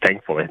or be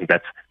thankful. I think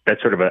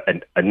that's sort of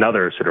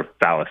another sort of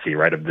fallacy,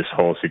 right, of this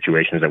whole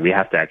situation, is that we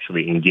have to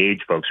actually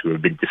engage folks who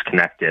have been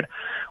disconnected,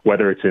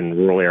 whether it's in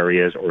rural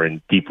areas or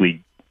in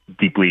deeply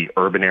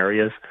urban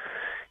areas.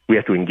 We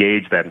have to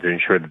engage them to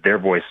ensure that their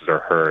voices are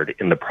heard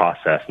in the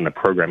process, in the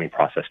programming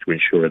process, to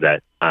ensure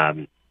that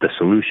the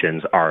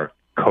solutions are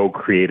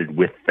co-created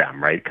with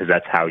them, right? Because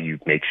that's how you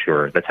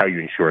ensure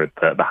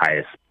the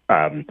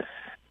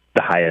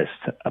highest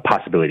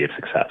possibility of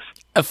success.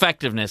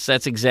 Effectiveness,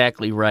 that's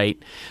exactly right.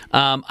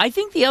 I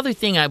think the other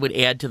thing I would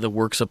add to the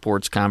work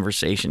supports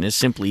conversation is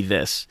simply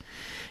this.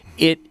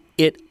 It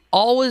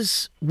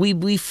always,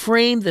 we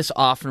frame this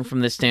often from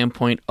the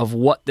standpoint of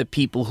what the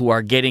people who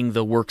are getting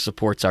the work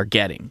supports are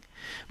getting.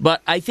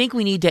 But I think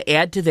we need to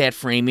add to that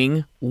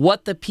framing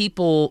what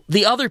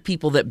the other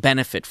people that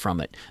benefit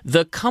from it,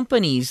 the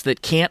companies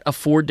that can't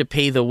afford to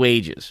pay the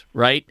wages,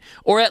 right?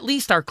 Or at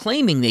least are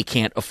claiming they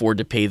can't afford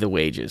to pay the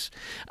wages.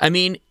 I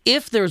mean,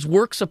 if there's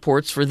work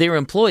supports for their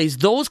employees,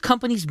 those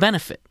companies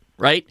benefit,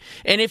 right?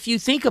 And if you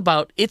think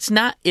about it's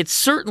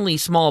certainly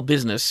small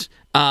business,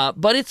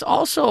 but it's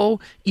also,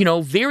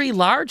 very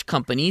large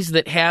companies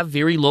that have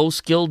very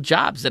low-skilled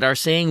jobs that are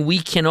saying we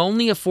can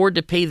only afford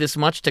to pay this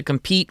much to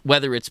compete,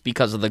 whether it's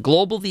because of the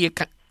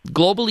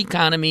global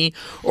economy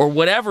or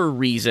whatever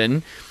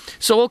reason.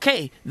 So,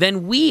 okay,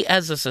 then we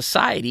as a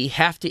society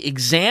have to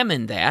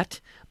examine that,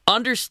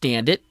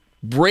 understand it,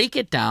 break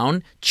it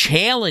down,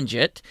 challenge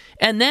it,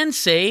 and then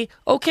say,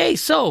 okay,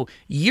 so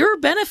you're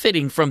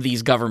benefiting from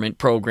these government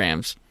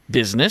programs.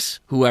 Business,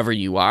 whoever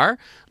you are,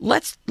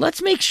 let's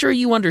make sure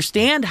you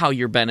understand how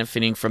you're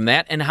benefiting from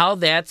that and how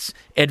that's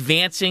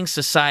advancing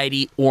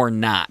society or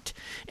not.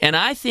 And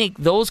I think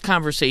those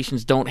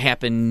conversations don't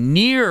happen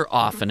near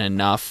often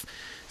enough,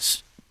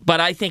 but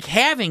I think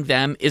having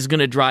them is going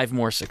to drive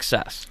more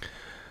success.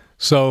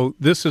 So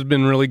this has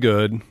been really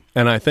good,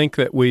 and I think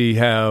that we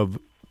have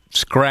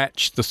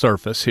scratched the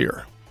surface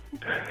here.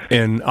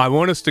 And I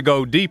want us to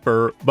go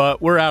deeper,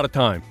 but we're out of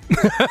time.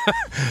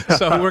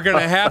 So we're going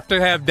to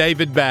have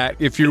David back.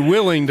 If you're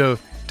willing to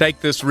take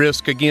this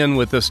risk again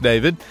with us,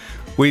 David,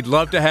 we'd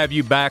love to have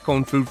you back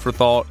on Food for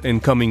Thought in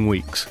coming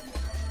weeks.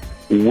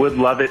 Would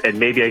love it, and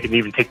maybe I can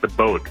even take the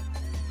boat.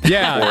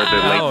 Yeah,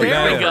 there we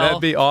go. That'd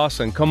be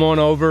awesome. Come on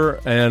over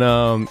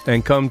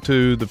and come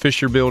to the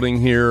Fisher Building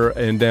here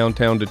in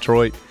downtown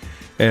Detroit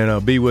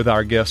and be with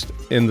our guest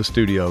in the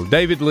studio.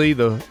 David Lee,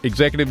 the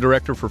Executive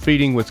Director for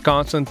Feeding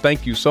Wisconsin,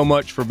 thank you so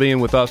much for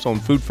being with us on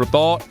Food for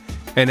Thought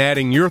and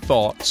adding your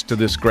thoughts to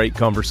this great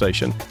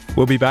conversation.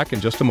 We'll be back in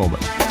just a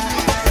moment.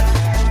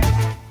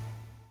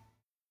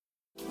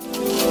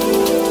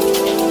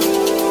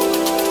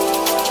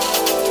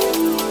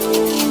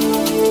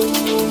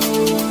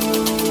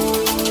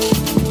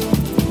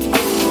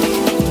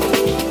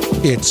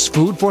 It's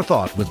Food for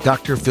Thought with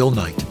Dr. Phil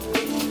Knight,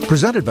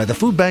 presented by the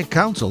Food Bank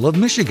Council of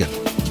Michigan.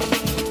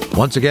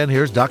 Once again,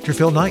 here's Dr.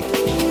 Phil Knight.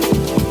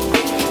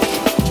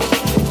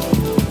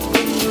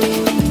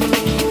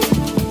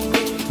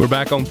 We're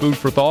back on Food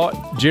for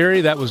Thought.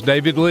 Jerry, that was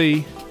David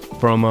Lee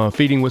from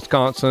Feeding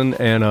Wisconsin,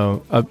 and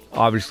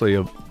obviously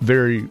a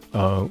very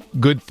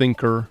good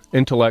thinker,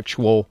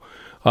 intellectual,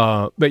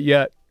 but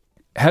yet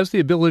has the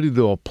ability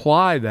to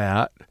apply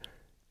that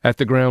at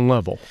the ground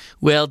level.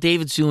 Well,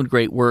 David's doing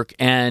great work,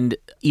 and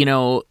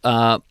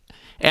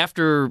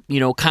after,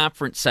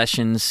 conference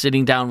sessions,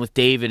 sitting down with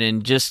David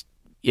and just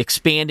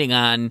expanding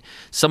on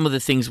some of the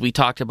things we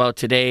talked about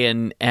today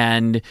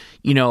and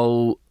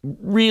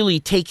really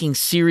taking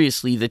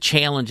seriously the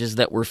challenges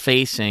that we're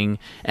facing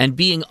and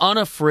being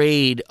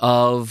unafraid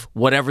of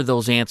whatever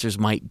those answers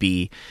might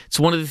be. It's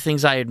one of the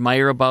things I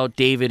admire about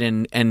David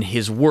and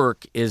his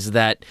work is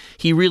that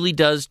he really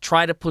does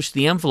try to push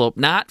the envelope,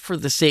 not for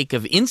the sake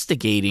of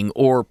instigating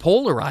or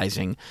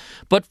polarizing,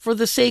 but for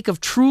the sake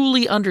of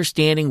truly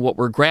understanding what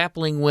we're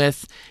grappling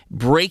with,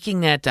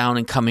 breaking that down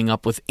and coming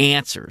up with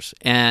answers.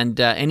 And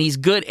he's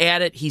good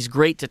at it. He's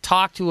great to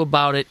talk to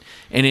about it,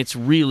 and it's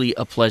really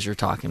a pleasure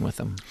talking with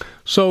him.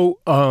 So,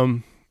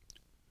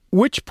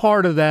 which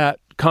part of that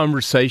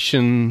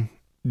conversation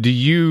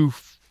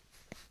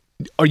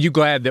are you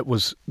glad that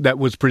was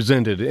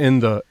presented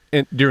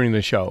during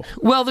the show?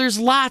 Well, there's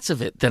lots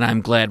of it that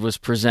I'm glad was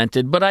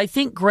presented, but I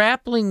think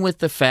grappling with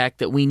the fact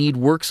that we need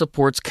work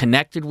supports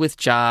connected with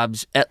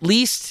jobs, at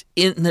least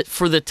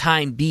for the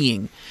time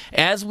being,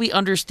 as we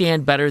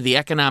understand better the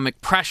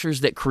economic pressures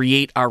that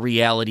create our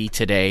reality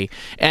today,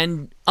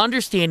 and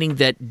understanding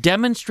that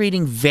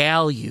demonstrating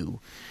value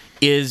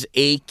is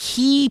a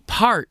key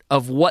part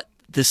of what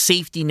the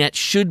safety net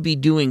should be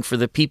doing for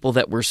the people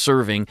that we're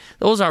serving.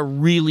 Those are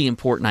really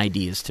important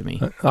ideas to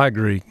me. I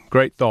agree.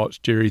 Great thoughts,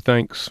 Jerry.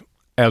 Thanks,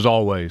 as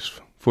always,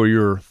 for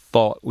your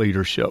thought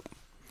leadership.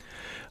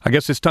 I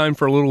guess it's time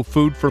for a little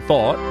food for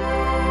thought.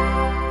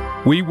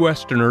 We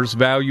Westerners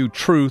value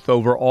truth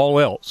over all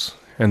else,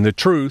 and the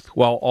truth,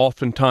 while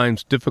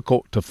oftentimes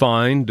difficult to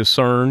find,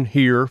 discern,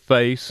 hear,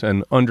 face,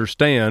 and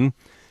understand,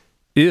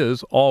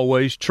 is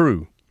always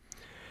true.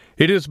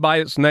 It is by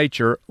its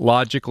nature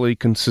logically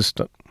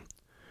consistent.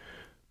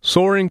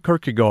 Soren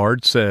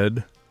Kierkegaard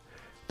said,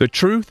 "The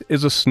truth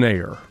is a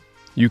snare.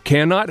 You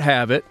cannot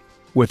have it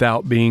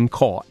without being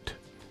caught.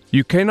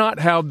 You cannot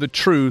have the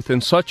truth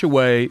in such a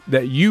way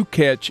that you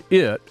catch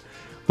it,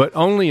 but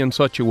only in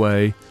such a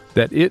way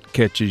that it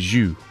catches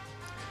you."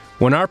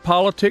 When our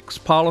politics,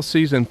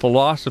 policies, and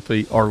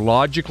philosophy are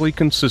logically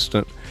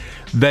consistent,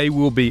 they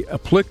will be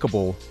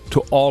applicable to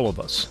all of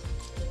us.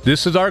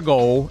 This is our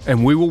goal,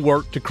 and we will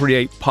work to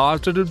create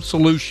positive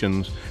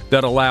solutions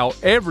that allow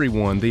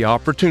everyone the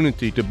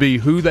opportunity to be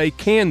who they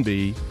can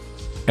be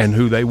and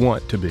who they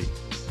want to be.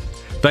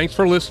 Thanks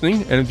for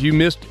listening, and if you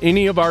missed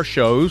any of our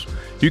shows,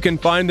 you can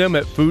find them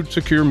at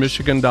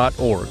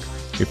foodsecuremichigan.org.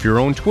 If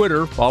you're on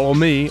Twitter, follow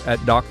me at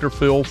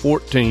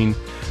drphil14.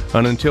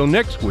 And until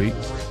next week,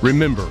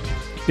 remember,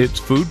 it's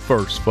food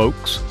first,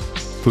 folks.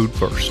 Food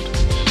first.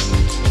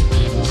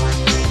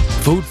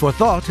 Food for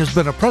Thought has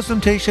been a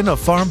presentation of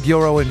Farm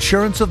Bureau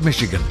Insurance of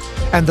Michigan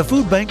and the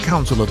Food Bank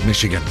Council of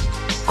Michigan,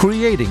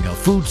 creating a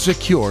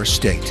food-secure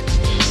state.